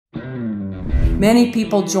Many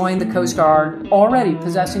people join the Coast Guard already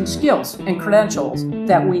possessing skills and credentials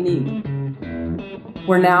that we need.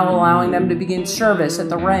 We're now allowing them to begin service at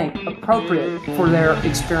the rank appropriate for their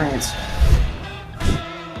experience.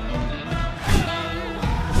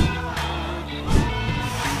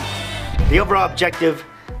 The overall objective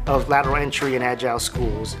of Lateral Entry and Agile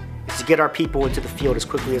schools is to get our people into the field as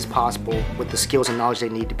quickly as possible with the skills and knowledge they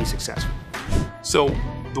need to be successful. So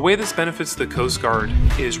the way this benefits the Coast Guard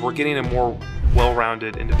is we're getting a more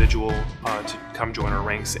well-rounded individual to come join our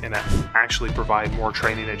ranks and actually provide more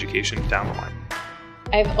training and education down the line.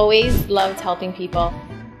 I've always loved helping people.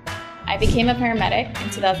 I became a paramedic in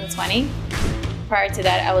 2020. Prior to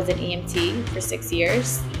that, I was an EMT for 6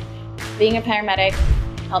 years. Being a paramedic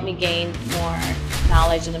helped me gain more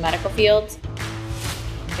knowledge in the medical field.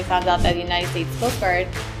 I found out that the United States Coast Guard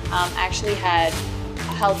actually had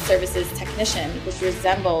a health services technician, which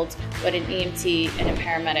resembled what an EMT and a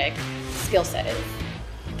paramedic skill set is.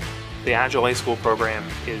 The Agile A School program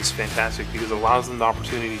is fantastic because it allows them the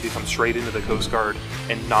opportunity to come straight into the Coast Guard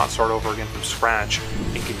and not start over again from scratch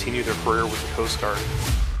and continue their career with the Coast Guard.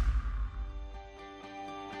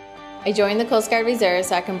 I joined the Coast Guard Reserve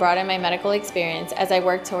so I can broaden my medical experience as I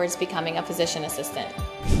work towards becoming a physician assistant.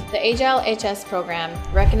 The Agile HS program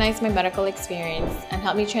recognized my medical experience and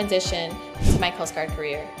helped me transition to my Coast Guard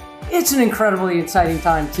career. It's an incredibly exciting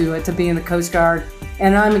time to be in the Coast Guard,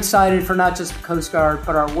 and I'm excited for not just the Coast Guard,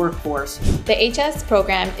 but our workforce. The HS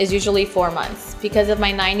program is usually 4 months. Because of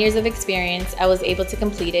my 9 years of experience, I was able to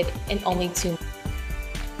complete it in only 2 months.